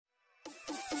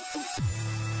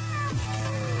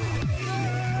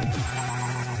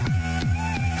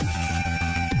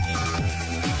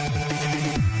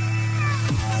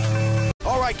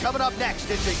right, coming up next,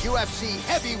 it's a UFC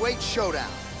heavyweight showdown.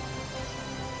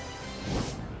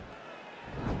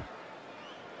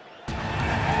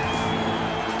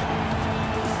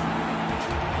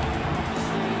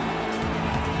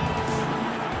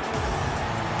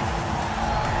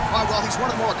 Well, he's one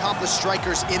of the more accomplished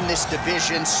strikers in this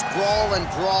division. Sprawl and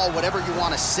brawl, whatever you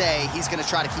want to say, he's going to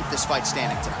try to keep this fight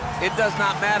standing tonight. It does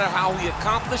not matter how he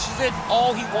accomplishes it.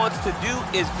 All he wants to do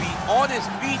is be on his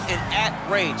feet and at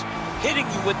range, hitting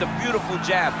you with the beautiful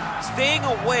jab, staying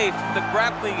away from the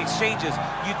grappling exchanges.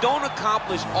 You don't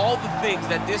accomplish all the things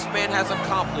that this man has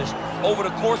accomplished over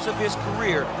the course of his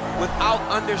career without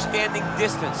understanding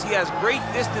distance. He has great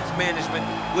distance management,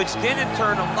 which then in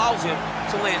turn allows him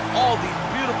to land all these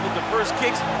beautiful diverse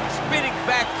kicks, spinning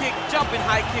back kick, jumping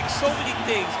high kick, so many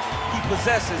things he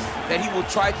possesses that he will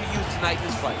try to use tonight in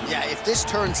this fight. Yeah, if this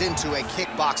turns into a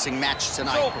kickboxing match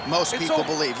tonight, most people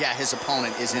believe, yeah, his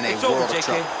opponent is in a world of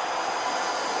trouble.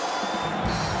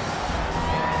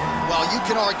 Well, you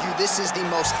can argue this is the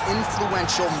most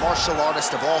influential martial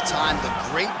artist of all time, the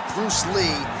great Bruce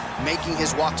Lee, making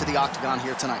his walk to the octagon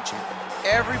here tonight, champ.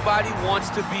 Everybody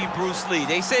wants to be Bruce Lee.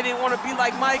 They say they want to be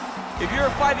like Mike. If you're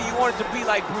a fighter, you want it to be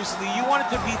like Bruce Lee. You want it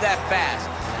to be that fast.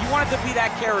 You want it to be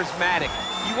that charismatic.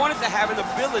 You want it to have an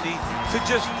ability to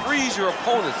just freeze your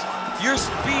opponents. Your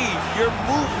speed, your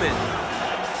movement,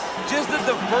 just the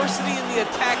diversity in the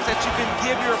attacks that you can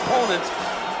give your opponents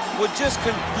would just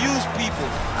confuse people.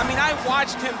 I mean, I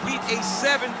watched him beat a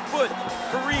 7-foot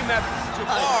Kareem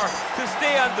Abdul-Jabbar to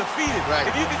stay undefeated. Right.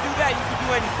 If you could do that, you could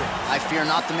do anything. I fear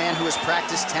not the man who has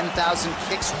practiced 10,000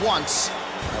 kicks once.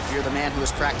 I fear the man who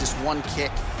has practiced one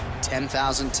kick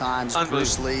 10,000 times.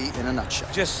 Bruce Lee in a nutshell.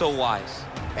 Just so wise.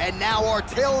 And now our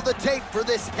tail of the tape for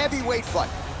this heavyweight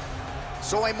fight.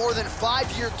 So a more than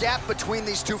 5-year gap between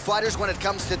these two fighters when it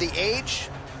comes to the age,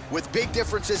 with big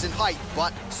differences in height,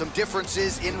 but some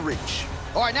differences in reach.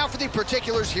 All right, now for the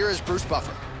particulars, here is Bruce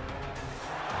Buffer.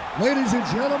 Ladies and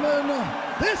gentlemen,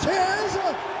 this is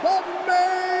the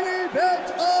main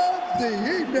event of the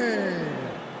evening.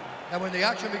 And when the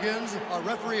action begins, our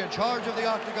referee in charge of the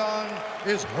octagon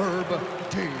is Herb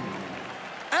T.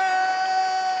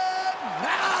 And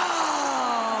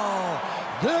now,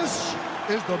 this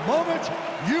is the moment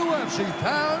UFC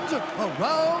fans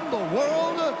around the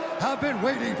world have been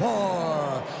waiting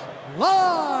for.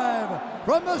 Live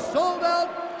from the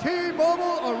sold-out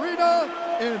T-Mobile Arena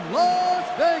in Las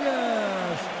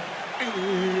Vegas.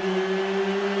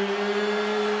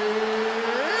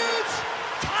 It's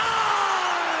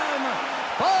time!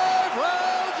 5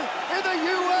 rounds in the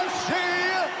UFC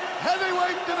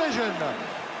heavyweight division.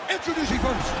 Introducing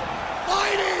first,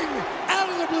 fighting out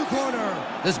of the blue corner.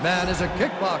 This man is a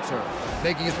kickboxer,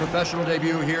 making his professional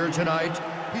debut here tonight.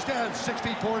 He stands 6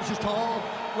 feet 4 inches tall,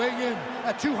 weighing in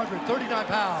at 239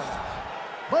 pounds.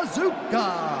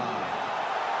 Bazooka.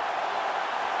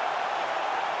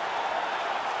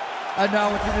 And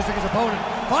now introducing his opponent,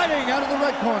 fighting out of the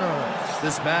red corner.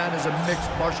 This man is a mixed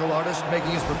martial artist,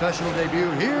 making his professional debut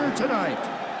here tonight.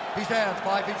 He stands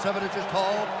 5 feet 7 inches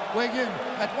tall, weighing in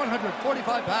at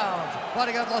 145 pounds.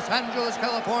 Fighting out of Los Angeles,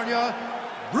 California,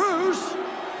 Bruce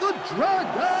the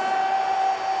Dragon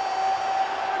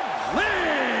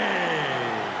Lee!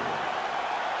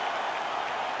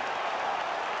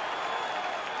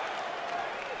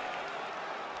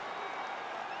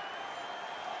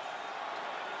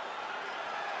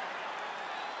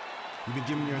 You've been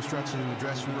given your instructions in the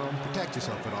dressing room. Protect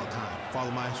yourself at all times.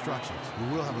 Follow my instructions.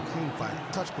 We will have a clean fight.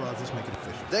 Touch gloves, let's make it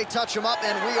official. They touch him up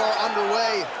and we are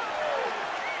underway.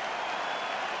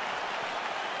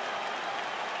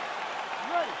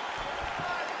 Ready.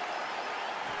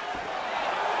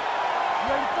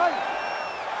 Ready to fight.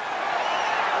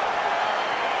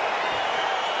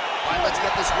 All right, let's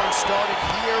get this one started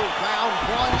here. Round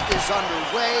 1 is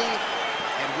underway.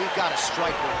 And we've got a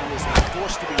striker who is a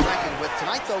force to be reckoned with.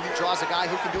 Tonight, though, he draws a guy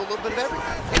who can do a little bit of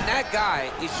everything. And that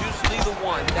guy is usually the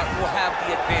one that will have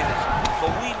the advantage. But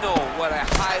we know what a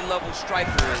high-level striker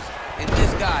is. And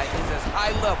this guy is as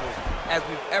high level as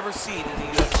we've ever seen in the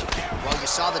UFC. Well, you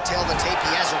saw the tail of the tape.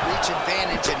 He has a reach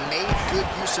advantage and made good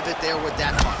use of it there with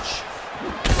that punch.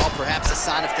 Well, perhaps a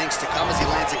sign of things to come as he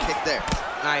lands a kick there.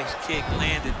 Nice kick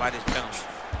landed by this penalty.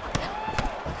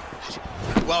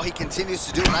 Well, he continues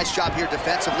to do a nice job here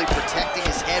defensively, protecting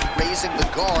his head, raising the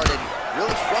guard, and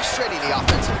really frustrating the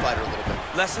offensive fighter a little bit.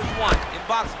 Lesson 1 in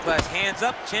boxing class, hands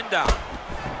up, chin down.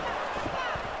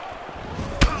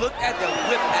 Look at the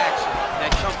whip action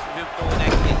that comes from him throwing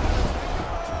that kick.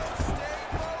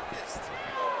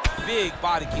 Big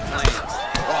body kick lands.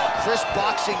 Oh, crisp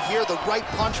boxing here. The right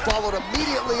punch followed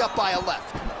immediately up by a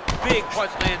left. Big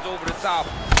punch lands over the top.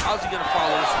 How's he gonna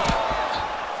follow this one?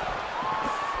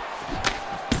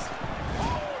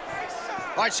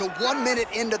 All right, so 1 minute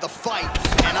into the fight,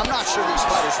 and I'm not sure these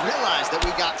fighters realize that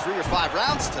we got 3 or 5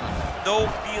 rounds tonight. No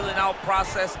feeling out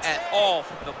process at all.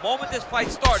 From the moment this fight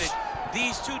started,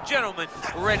 these two gentlemen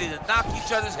were ready to knock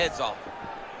each other's heads off.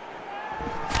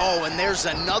 Oh, and there's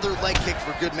another leg kick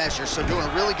for good measure, so doing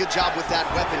a really good job with that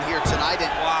weapon here tonight. And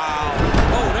wow.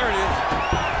 Oh, there it is.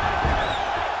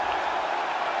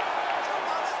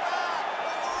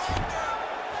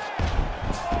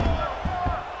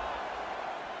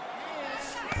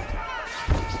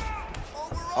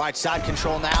 all right, side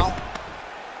control now.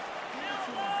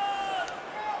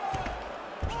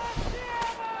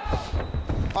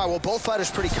 All right, well, both fighters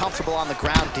pretty comfortable on the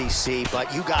ground, DC,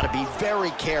 but you got to be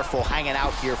very careful hanging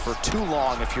out here for too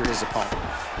long if you're his opponent.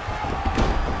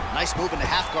 Nice move into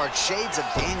half guard. Shades of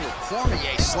Daniel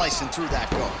Cormier slicing through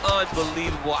that guard.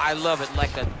 Unbelievable. I love it.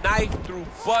 Like a knife through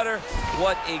butter.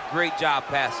 What a great job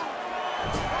passing.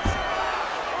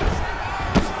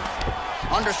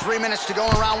 Under 3 minutes to go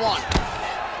in round 1.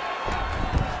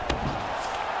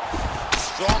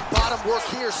 Strong bottom work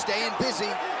here, staying busy.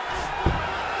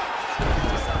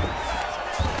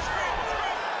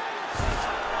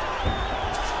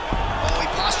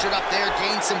 Postured up there,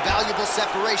 gained some valuable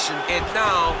separation. And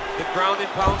now the ground and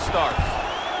pound starts.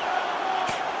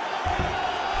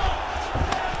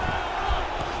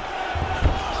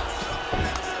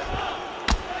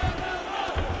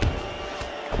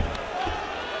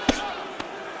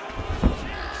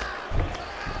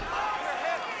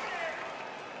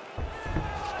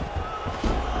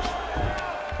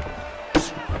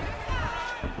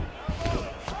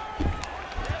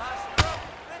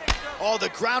 Oh, the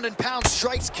ground and pound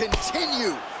strikes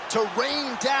continue to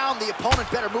rain down. The opponent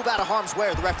better move out of harm's way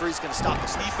or the referee's going to stop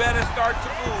this. He better start to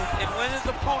move, and when his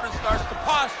opponent starts to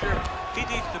posture, he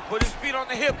needs to put his feet on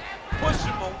the hip, push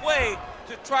him away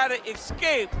to try to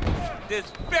escape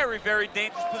this very, very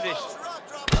dangerous position.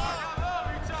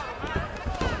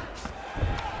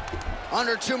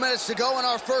 Under 2 minutes to go in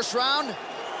our first round.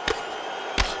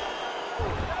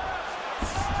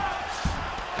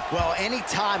 Well,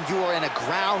 anytime you are in a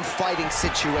ground fighting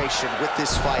situation with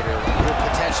this fighter, you're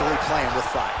potentially playing with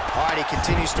fire. All right, he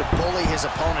continues to bully his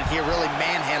opponent here, really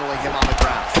manhandling him on the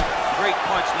ground. Great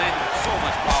punch landing with so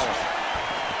much power.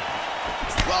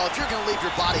 Well, if you're going to leave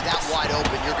your body that wide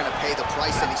open, you're going to pay the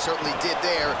price, and he certainly did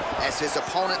there as his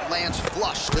opponent lands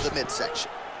flush to the midsection.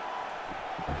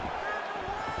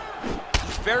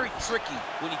 It's very tricky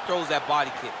when he throws that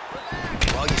body kick.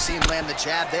 Well, you see him land the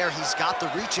jab there. He's got the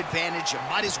reach advantage. You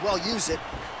might as well use it.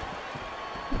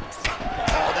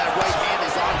 Oh, that right hand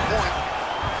is on point.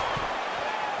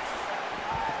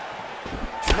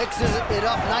 Mixes it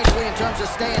up nicely in terms of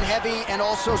staying heavy and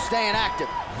also staying active.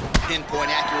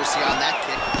 Pinpoint accuracy on that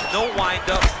kick. No wind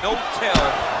up, no tell,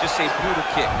 just a brutal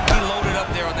kick. He loaded up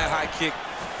there on that high kick.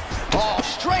 Oh,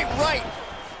 straight right.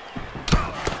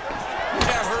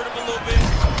 That hurt him a little bit.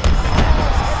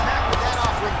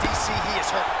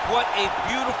 What a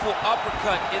beautiful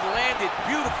uppercut. It landed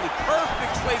beautifully.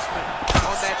 Perfect placement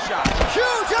on that shot.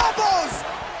 Huge elbows!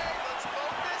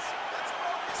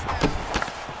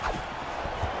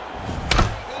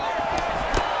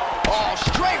 Oh,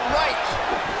 straight right.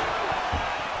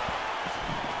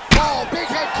 Oh, big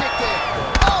head kick there.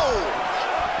 Oh!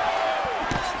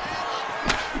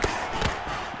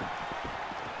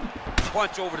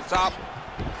 Punch over the top.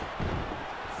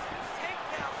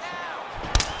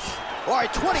 All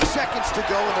right, 20 seconds to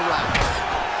go in the round.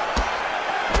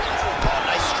 Oh,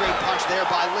 nice straight punch there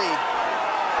by Lee.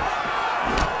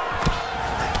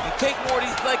 You take more of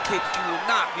these leg kicks, you will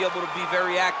not be able to be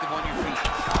very active on your feet.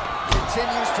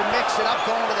 Continues to mix it up,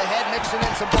 going to the head, mixing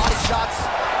in some body shots.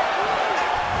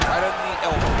 Right under the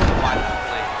elbow, the body blade.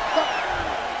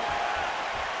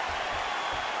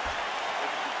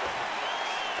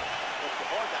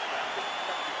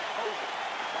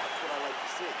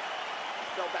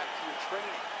 Back to your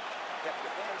training. Kept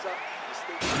your hands up. You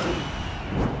stayed.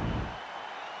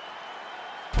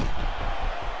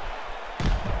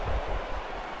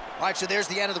 All right, so there's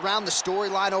the end of the round. The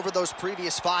storyline over those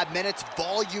previous 5 minutes.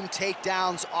 Volume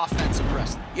takedowns, offensive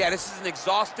wrestling. Yeah, this is an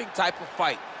exhausting type of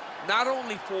fight. Not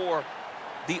only for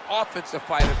the offensive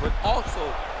fighter, but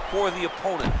also for the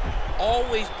opponent.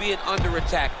 Always being under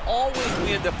attack, always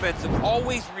being defensive,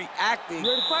 always reacting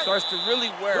starts to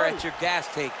really wear at your gas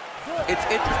tank. It's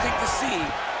interesting to see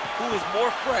who is more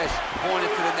fresh going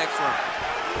into the next round.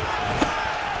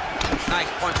 Nice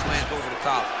punch lands over the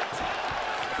top.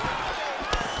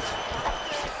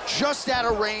 Just out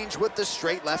of range with the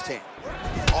straight left hand.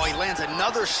 Oh, he lands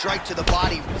another strike to the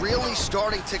body, really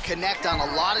starting to connect on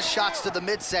a lot of shots to the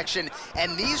midsection,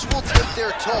 and these will take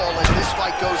their toll as this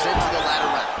fight goes into the latter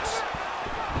rounds.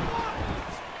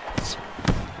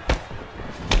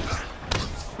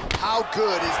 How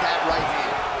good is that right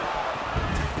hand?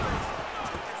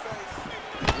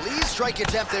 Lee's strike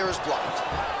attempt there is blocked.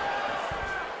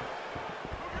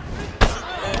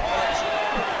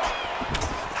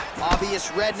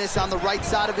 Obvious redness on the right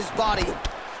side of his body. Ooh,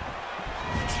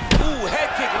 head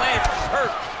kick lands, he's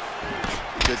hurt.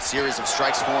 Good series of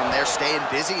strikes for him there, staying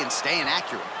busy and staying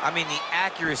accurate. I mean, the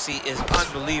accuracy is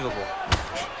unbelievable.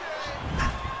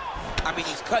 I mean,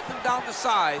 he's cutting them down to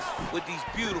size with these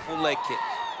beautiful leg kicks.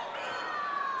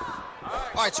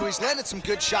 All right, so he's landed some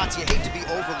good shots. You hate to be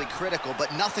overly critical,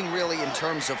 but nothing really in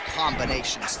terms of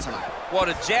combinations tonight. Well,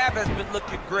 the jab has been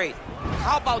looking great.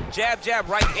 How about jab, jab,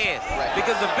 right hand? Right.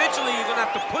 Because eventually you're gonna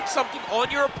have to put something on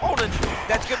your opponent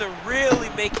that's gonna really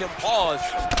make him pause.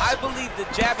 I believe the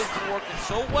jab has been working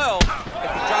so well,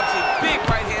 if he drops a big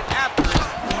right hand after it,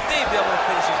 he may be able to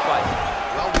finish his fight.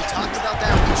 Well, we talked about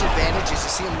that reach advantage as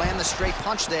you see him land the straight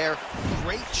punch there.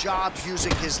 Great job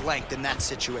using his length in that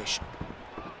situation.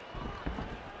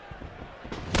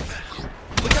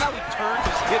 Look at how he turns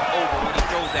his hip over when he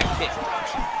throws that kick.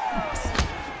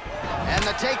 And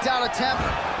the takedown attempt,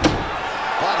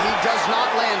 but he does not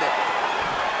land it.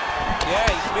 Yeah,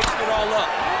 he's mixed it all up.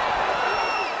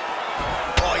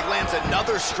 Oh, he lands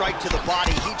another strike to the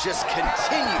body. He just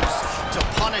continues to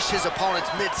punish his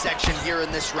opponent's midsection here in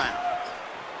this round.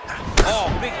 Oh,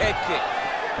 big head kick.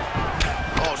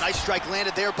 Oh, nice strike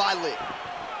landed there by Lee.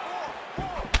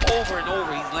 Over and over,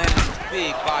 he's landing these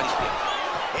big body kicks.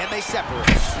 And they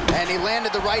separate. And he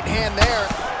landed the right hand there.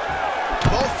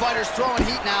 Both fighters throwing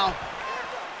heat now.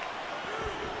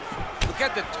 Look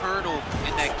at the turnover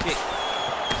in that kick.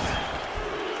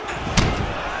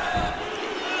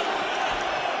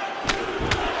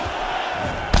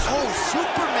 Oh,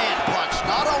 Superman punch.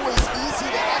 Not always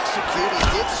easy to execute. He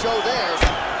did so there.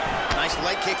 Nice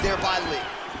leg kick there by Lee.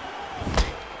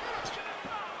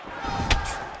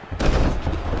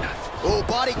 Oh,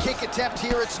 body kick attempt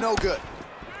here. It's no good.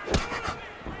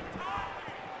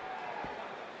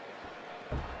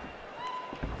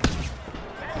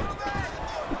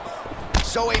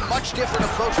 So a much different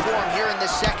approach for him here in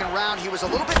this second round. He was a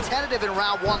little bit tentative in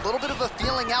round one, a little bit of a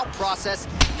feeling out process.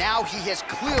 Now he has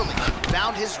clearly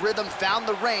found his rhythm, found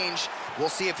the range. We'll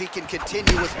see if he can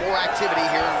continue with more activity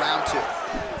here in round two.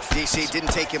 DC,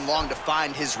 didn't take him long to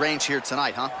find his range here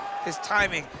tonight, huh? His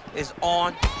timing is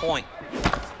on point.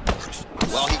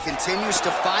 Well, he continues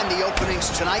to find the openings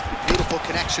tonight. Beautiful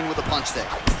connection with the punch there.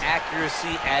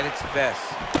 Accuracy at its best.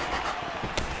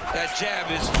 That jab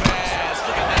is fast.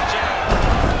 Look at that jab.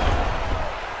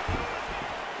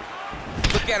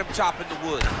 Look at him chopping the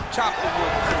wood. Chop the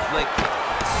wood with his leg kick.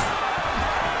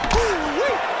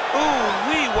 Ooh-wee.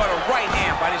 Ooh-wee, what a right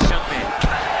hand by this young man.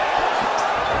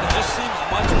 He just seems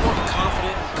much more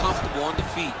confident and comfortable on the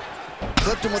feet.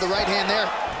 Clipped him with the right hand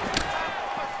there.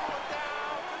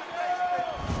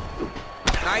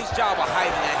 Nice job of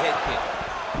hiding that head kick.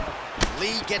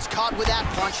 Lee gets caught with that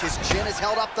punch. His chin is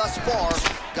held up thus far.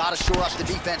 Got to shore up the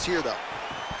defense here, though.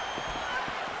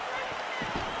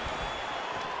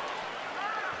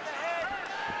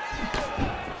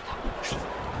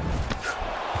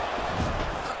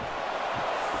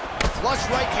 Flush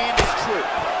right hand is true.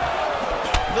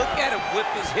 Look at him whip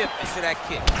his hip into that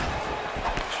kick.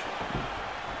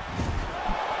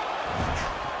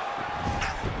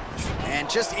 And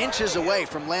just inches away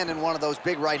from landing one of those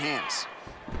big right hands.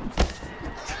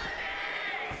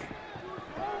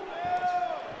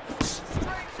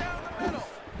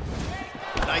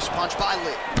 Nice punch by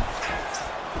Lee.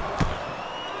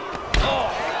 Oh.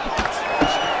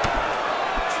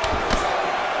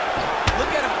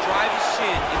 Look at him drive his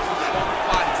shin into the lower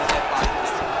body of that body.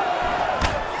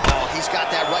 Oh, he's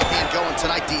got that right hand going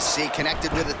tonight, DC.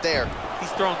 Connected with it there.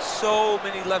 He's thrown so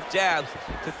many left jabs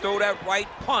to throw that right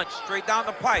punch straight down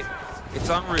the pipe. It's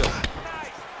unreal.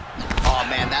 Oh,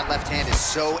 man, that left hand is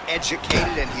so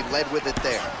educated, and he led with it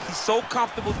there. He's so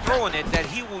comfortable throwing it that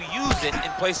he will use it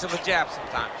in place of a jab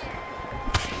sometimes.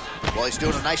 Well, he's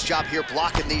doing a nice job here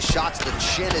blocking these shots. The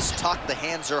chin is tucked, the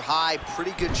hands are high.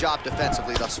 Pretty good job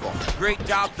defensively thus far. Great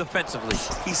job defensively.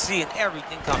 He's seeing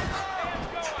everything coming.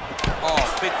 Oh,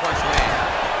 big punch land.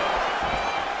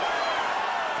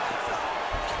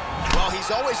 Well, he's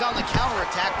always on the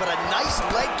counterattack, but a nice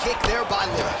leg kick there by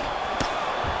Lee.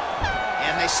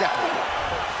 And they separate.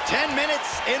 10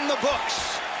 minutes in the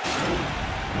books.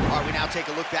 All right, we now take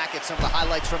a look back at some of the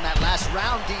highlights from that last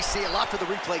round, DC. A lot for the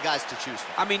replay guys to choose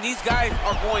from. I mean, these guys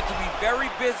are going to be very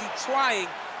busy trying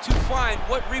to find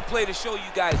what replay to show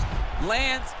you guys.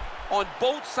 Lands on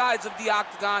both sides of the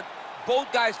octagon.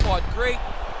 Both guys fought great.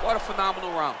 What a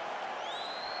phenomenal round.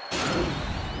 What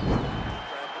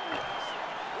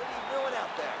are you doing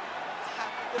out there? You have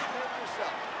to defend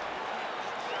yourself.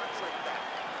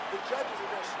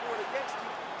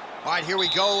 right, here we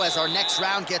go as our next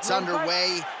round gets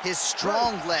underway. His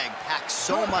strong leg packs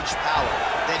so much power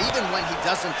that even when he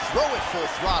doesn't throw it full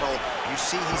throttle, you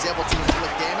see he's able to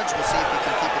inflict damage. We'll see if he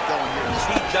can keep it going here in this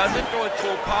round. He doesn't throw it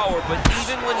full power, but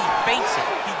even when he feints it,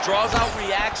 he draws out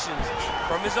reactions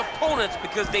from his opponents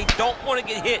because they don't want to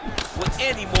get hit with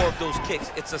any more of those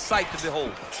kicks. It's a sight to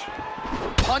behold.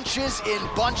 Punches in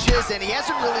bunches, and he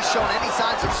hasn't really shown any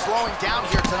signs of slowing down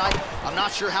here tonight. I'm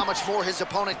not sure how much more his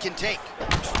opponent can take.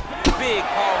 Big,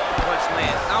 powerful punch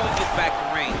lands. Now he gets back to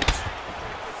range.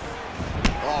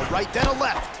 Oh, right, then a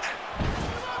left.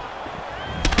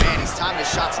 Man, he's timing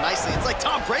his shots nicely. It's like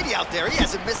Tom Brady out there. He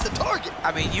hasn't missed the target.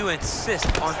 I mean, you insist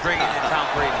on bringing in Tom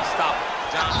Brady. Stop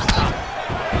it, John, stop it.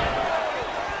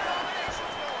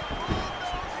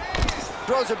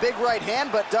 Throws a big right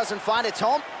hand, but doesn't find its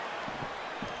home.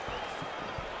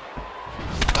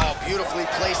 Oh, beautifully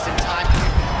placed in time.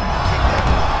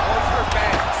 Oh, he's hurt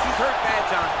bad. He's hurt bad,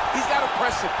 John. He's got to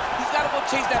press him. He's got to go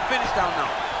chase that finish down now.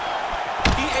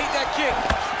 He ate that kick.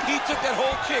 He took that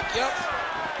whole kick, yep.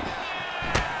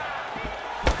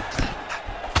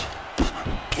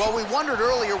 Well, we wondered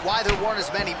earlier why there weren't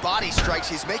as many body strikes.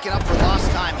 He's making up for lost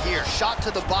time here. Shot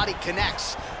to the body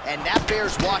connects, and that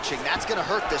bears watching. That's going to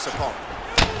hurt this opponent.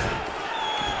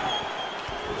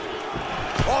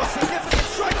 Oh, significant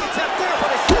strike attempt there, but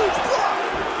a huge block.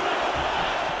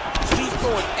 He's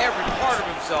throwing every part of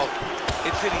himself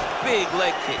into these big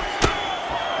leg kicks.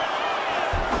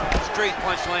 Straight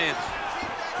punch lands.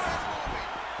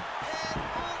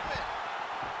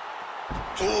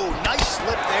 Ooh, nice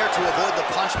slip there to avoid the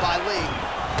punch by Lee.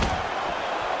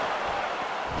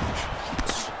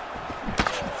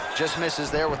 Just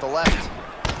misses there with the left.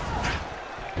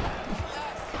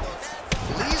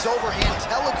 Lee's overhand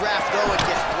telegraph, though, it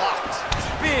gets blocked.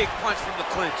 Big punch from the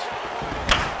clinch.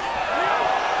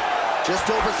 Just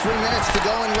over 3 minutes to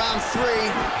go in round 3.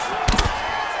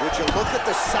 Would you look at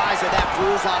the size of that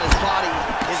bruise on his body?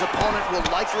 His opponent will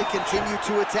likely continue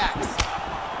to attack.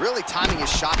 Really timing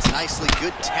his shots nicely.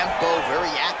 Good tempo,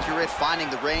 very accurate, finding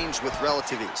the range with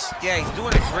relative ease. Yeah, he's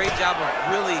doing a great job of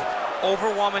really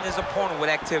overwhelming his opponent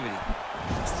with activity.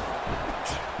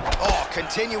 Oh,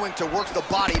 continuing to work the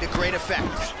body to great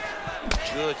effect.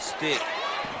 Good stick.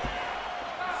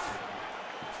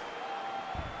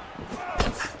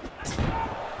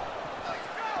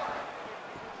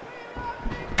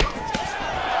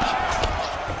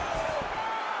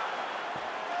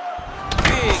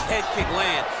 Big head kick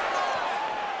lands.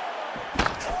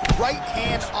 Right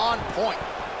hand on point.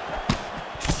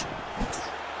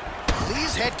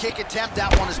 Lee's head kick attempt,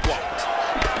 that one is blocked.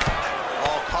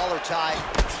 Oh, collar tie.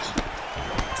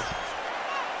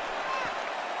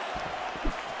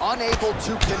 Unable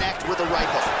to connect with a right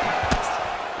hook.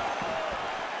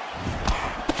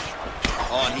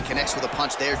 Oh, and he connects with a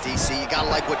punch there, DC. You gotta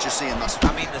like what you're seeing thus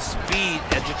far. I mean, the speed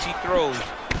at which he throws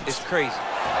is crazy.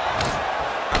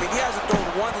 I mean, he hasn't thrown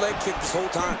one leg kick this whole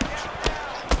time.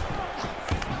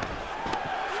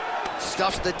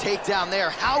 Stuffs the takedown there.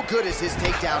 How good is his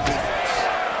takedown defense?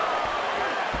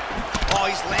 Oh,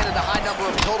 he's landed a high number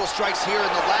of total strikes here in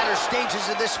the latter stages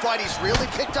of this fight. He's really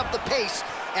picked up the pace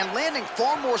and landing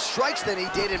far more strikes than he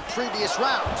did in previous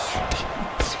rounds.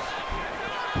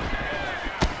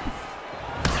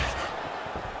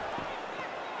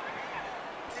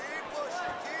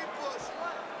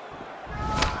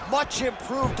 Much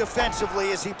improved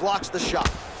defensively as he blocks the shot.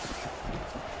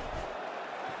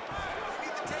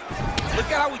 Look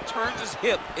at how he turns his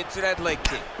hip into that leg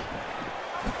kick.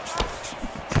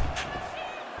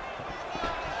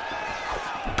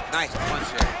 Nice punch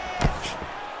there.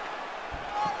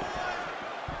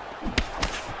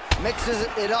 Mixes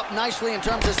it up nicely in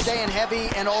terms of staying heavy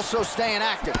and also staying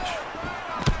active.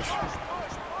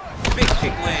 Big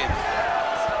kick lands.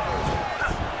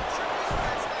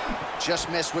 Just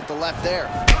missed with the left there.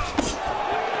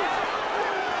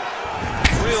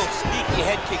 Real sneaky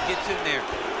head kick gets in there.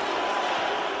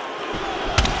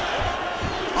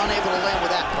 Unable to land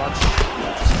with that punch.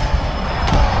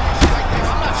 Right there.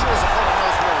 I'm not sure his opponent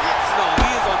knows where he is. No, he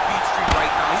is on Beach Street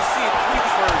right now. He's seeing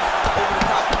Tweety birds over the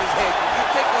top of his head. If you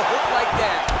take a hook like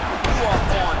that, you are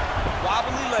on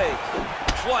wobbly legs.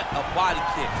 What a body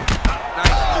kick. Nice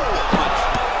punch.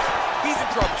 He's in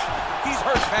trouble. He's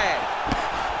hurt bad.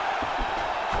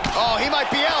 Oh, he might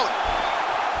be out.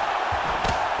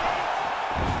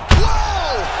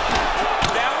 Whoa!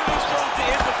 Down in his throat to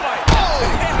end the fight. Oh!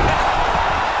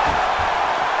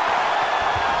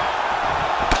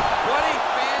 What a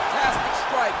fantastic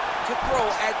strike to throw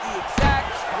at the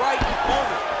exact right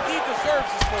moment. He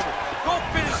deserves this moment. Go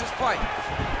finish this fight.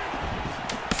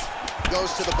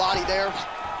 Goes to the body there.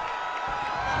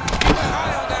 He went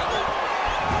high on that one.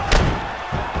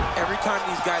 time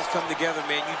these guys come together,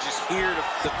 man, you just hear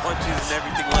the punches and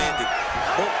everything landing.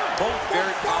 Both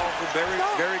very powerful,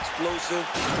 very explosive.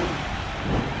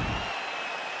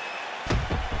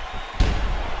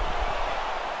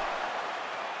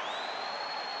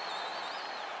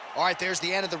 All right, there's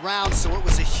the end of the round, so it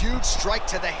was a huge strike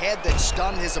to the head that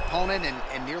stunned his opponent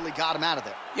and nearly got him out of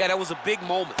there. Yeah, that was a big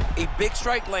moment. A big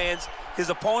strike lands, his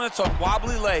opponent's on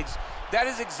wobbly legs. That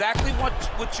is exactly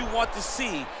what you want to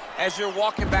see as you're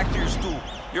walking back to your stool.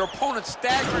 Your opponent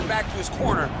staggering back to his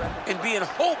corner and being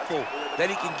hopeful that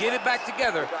he can get it back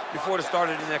together before the start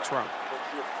of the next round.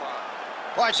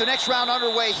 All right, so next round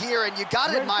underway here, and you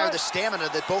got to admire the stamina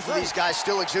that both of these guys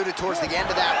still exuded towards the end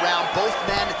of that round. Both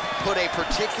men put a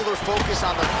particular focus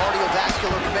on their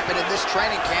cardiovascular commitment in this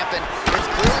training camp, and it's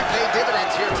clearly paid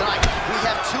dividends here tonight. We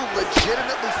have two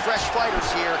legitimately fresh fighters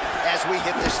here as we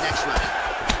hit this next round.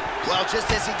 Well,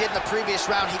 just as he did in the previous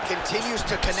round, he continues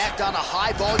to connect on a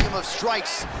high volume of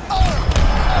strikes. Over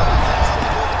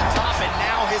the top, and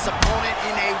now his opponent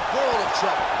in a world of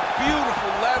trouble. Beautiful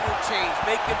level change.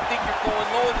 Make him think you're going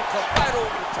low and come right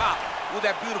over the top with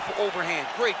that beautiful overhand.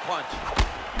 Great punch.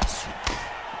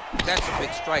 That's a big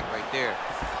strike right there.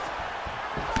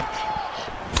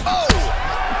 Oh!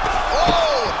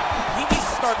 Oh! He needs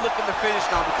to start looking to finish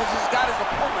now because he's got his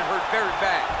opponent hurt very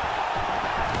bad.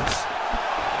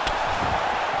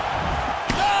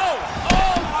 No!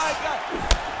 Oh, my God!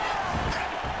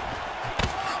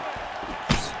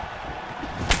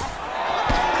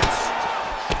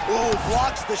 Ooh,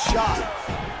 blocks the shot.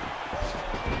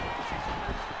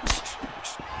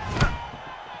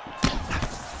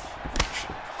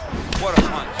 What a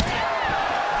punch.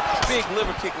 Big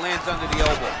liver kick lands under the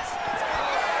elbow.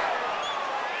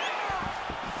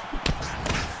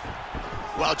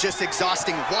 Well, just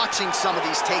exhausting watching some of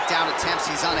these takedown attempts.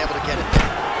 He's unable to get it.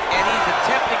 And he's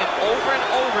attempting it over and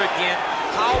over again.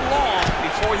 How long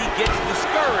before he gets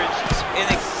discouraged and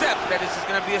accepts that this is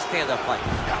going to be a stand-up fight?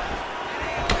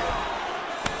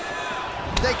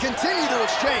 They continue to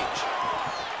exchange.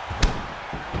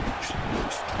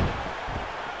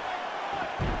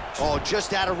 Oh,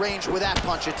 just out of range with that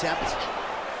punch attempt.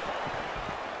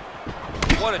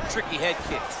 What a tricky head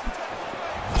kick.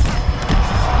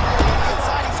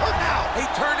 Inside, he's hurt now. He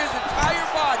turned his entire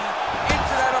body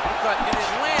into that uppercut, and it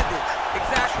landed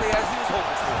exactly as he was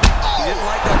hoping for. He didn't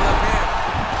like that left hand.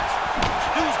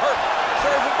 Dude's hurt.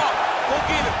 Serve him up. Go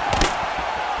get him.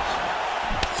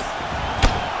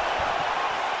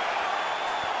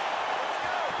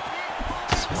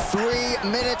 3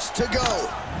 minutes to go.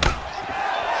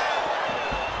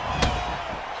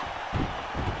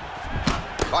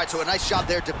 All right, so a nice job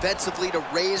there defensively to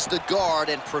raise the guard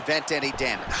and prevent any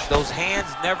damage. Those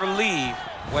hands never leave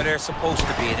where they're supposed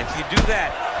to be, and if you do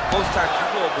that, most times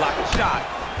you will block a shot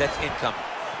that's incoming.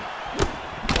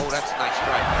 Oh, that's a nice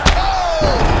strike. Oh!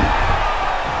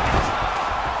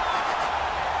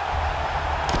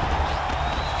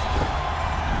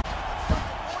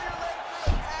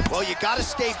 Well, you got to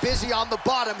stay busy on the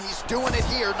bottom. He's doing it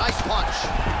here. Nice punch.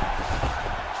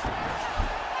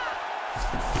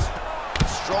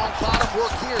 Strong bottom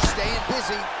work here, staying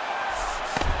busy.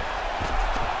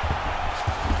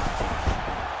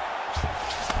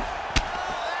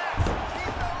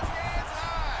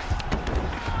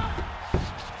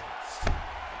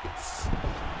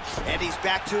 And he's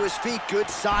back to his feet. Good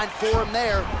sign for him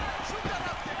there.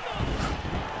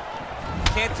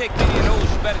 Can't take many of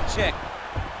those. You better check.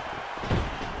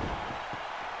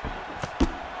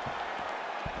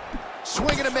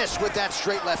 Swing and a miss with that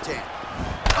straight left hand.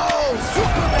 Oh,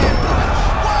 Superman punch!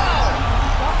 Wow!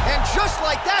 And just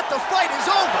like that, the fight is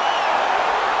over.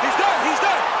 He's done. He's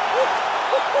done.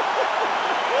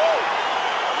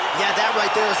 Yeah, that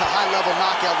right there is a high-level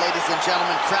knockout, ladies and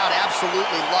gentlemen. Crowd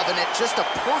absolutely loving it. Just a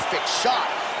perfect shot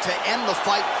to end the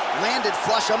fight. Landed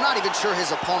flush. I'm not even sure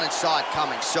his opponent saw it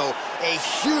coming. So a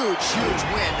huge, huge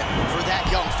win for that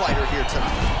young fighter here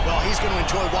tonight. Well, he's going to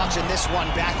enjoy watching this one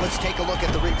back. Let's take a look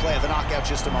at the replay of the knockout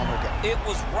just a moment ago. It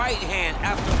was right hand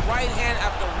after right hand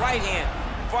after right hand.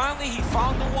 Finally, he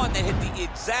found the one that hit the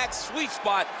exact sweet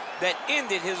spot that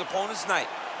ended his opponent's night.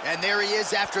 And there he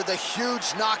is after the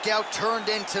huge knockout turned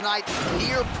in tonight.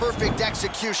 Near perfect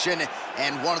execution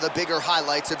and one of the bigger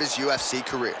highlights of his UFC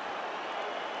career.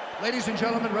 Ladies and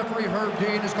gentlemen, referee Herb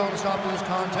Dean has called a stop to this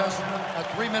contest at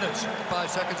 3 minutes, 5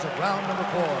 seconds of round number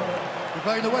 4.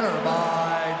 Declaring the winner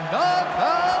by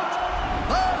knockout,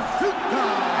 bazooka!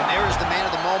 And there is the man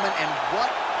of the moment, and what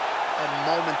a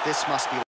moment this must be.